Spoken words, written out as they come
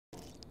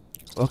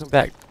Welcome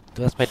back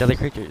to Let's Play Deadly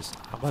Creatures.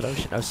 I'm on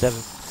Ocean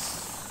 07.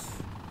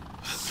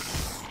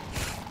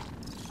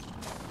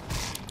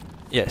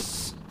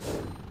 Yes.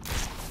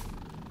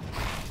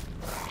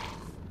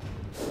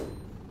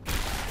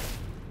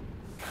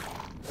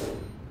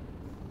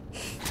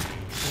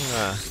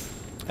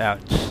 Ouch.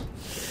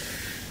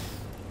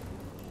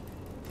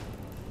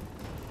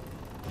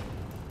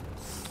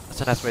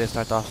 That's a nice way to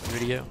start off the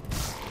video.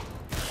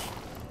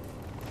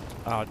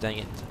 Oh, dang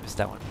it. Missed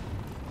that one.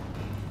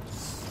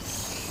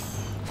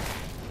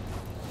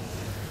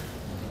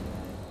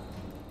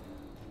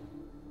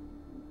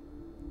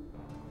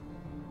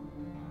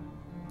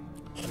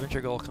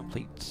 Adventure goal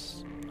complete.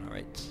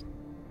 Alright.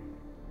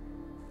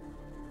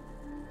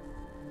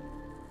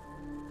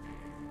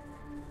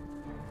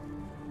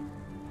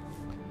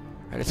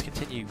 Alright, let's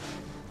continue.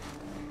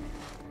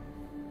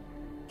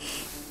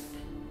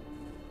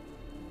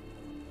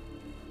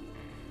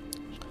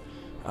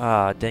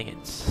 Ah, dang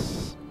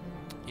it.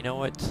 You know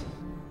what?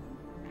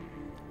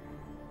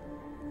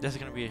 This is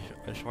gonna be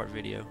a short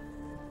video.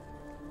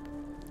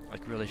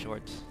 Like, really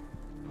short.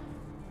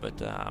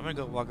 But, I'm gonna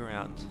go walk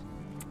around.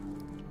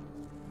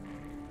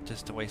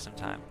 Just to waste some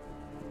time.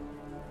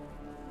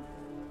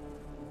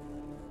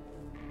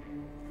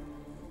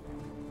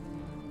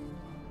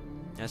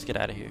 Let's get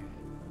out of here.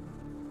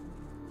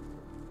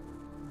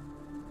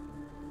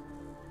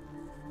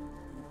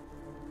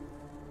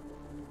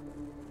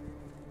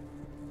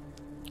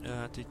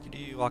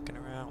 Walking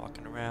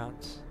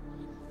around.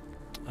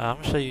 I'm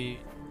gonna show you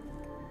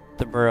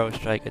the burrow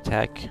strike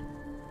attack.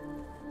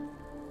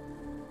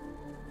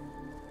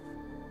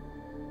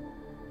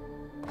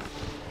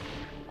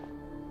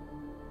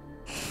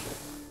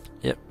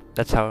 Yep,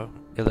 that's how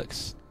it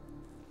looks.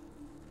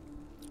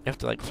 You have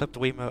to like flip the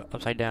Wiimote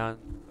upside down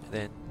and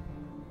then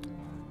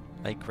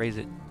like raise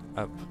it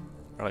up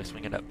or like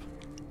swing it up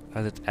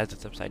as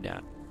it's upside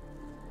down.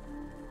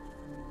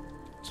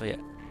 So yeah,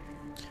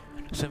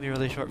 it's gonna be a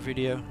really short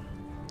video.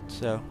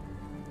 So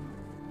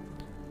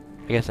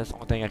I guess that's the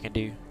only thing I can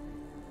do.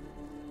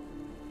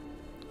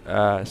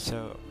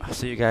 So I'll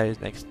see you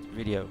guys next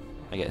video,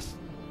 I guess.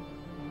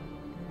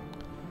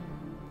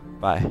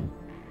 Bye.